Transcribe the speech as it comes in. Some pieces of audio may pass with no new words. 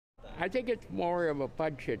I think it's more of a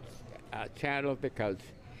budget channel because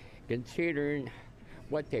considering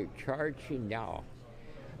what they're charging now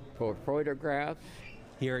for photographs.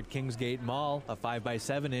 Here at Kingsgate Mall, a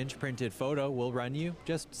 5x7-inch printed photo will run you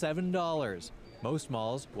just $7. Most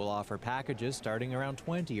malls will offer packages starting around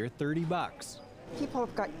 20 or 30 bucks. People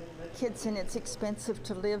have got kids and it's expensive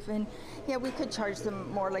to live in. Yeah, we could charge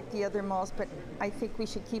them more like the other malls, but I think we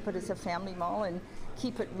should keep it as a family mall and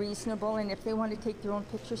keep it reasonable. And if they want to take their own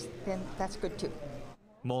pictures, then that's good too.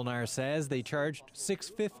 Molnar says they charged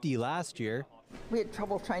 $6.50 last year. We had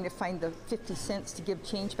trouble trying to find the 50 cents to give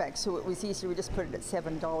change back, so it was easier. We just put it at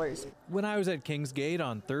 $7. When I was at Kingsgate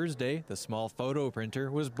on Thursday, the small photo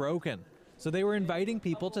printer was broken. So they were inviting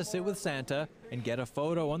people to sit with Santa and get a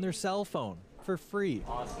photo on their cell phone for free.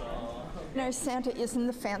 Awesome. Our Santa isn't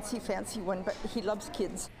the fancy one, but he loves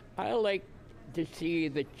kids. I like to see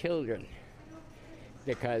the children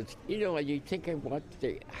because, you know, when you think about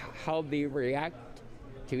how they react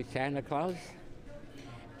to Santa Claus,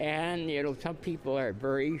 and, you know, some people are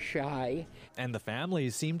very shy. And the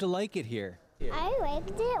families seem to like it here. I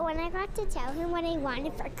liked it when I got to tell him what I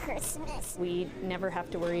wanted for Christmas. We never have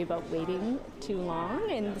to worry about waiting too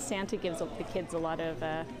long, and Santa gives the kids a lot of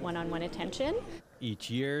one-on-one attention. Each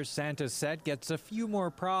year, Santa's set gets a few more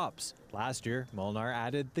props. Last year, Molnar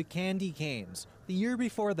added the candy canes. The year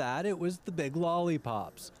before that, it was the big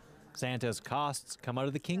lollipops. Santa's costs come out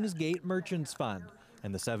of the Kingsgate Merchants Fund,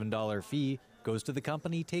 and the $7 fee goes to the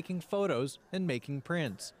company taking photos and making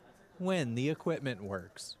prints, when the equipment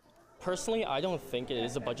works. Personally, I don't think it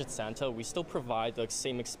is a budget Santa. We still provide the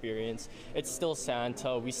same experience. It's still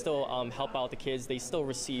Santa. We still help out the kids. They still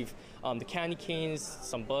receive the candy canes,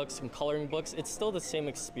 some books, some coloring books. It's still the same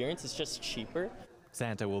experience. It's just cheaper.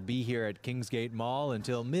 Santa will be here at Kingsgate Mall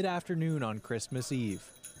until mid-afternoon on Christmas Eve.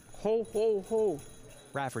 Ho, ho, ho.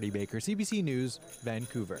 Rafferty Baker, CBC News,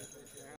 Vancouver.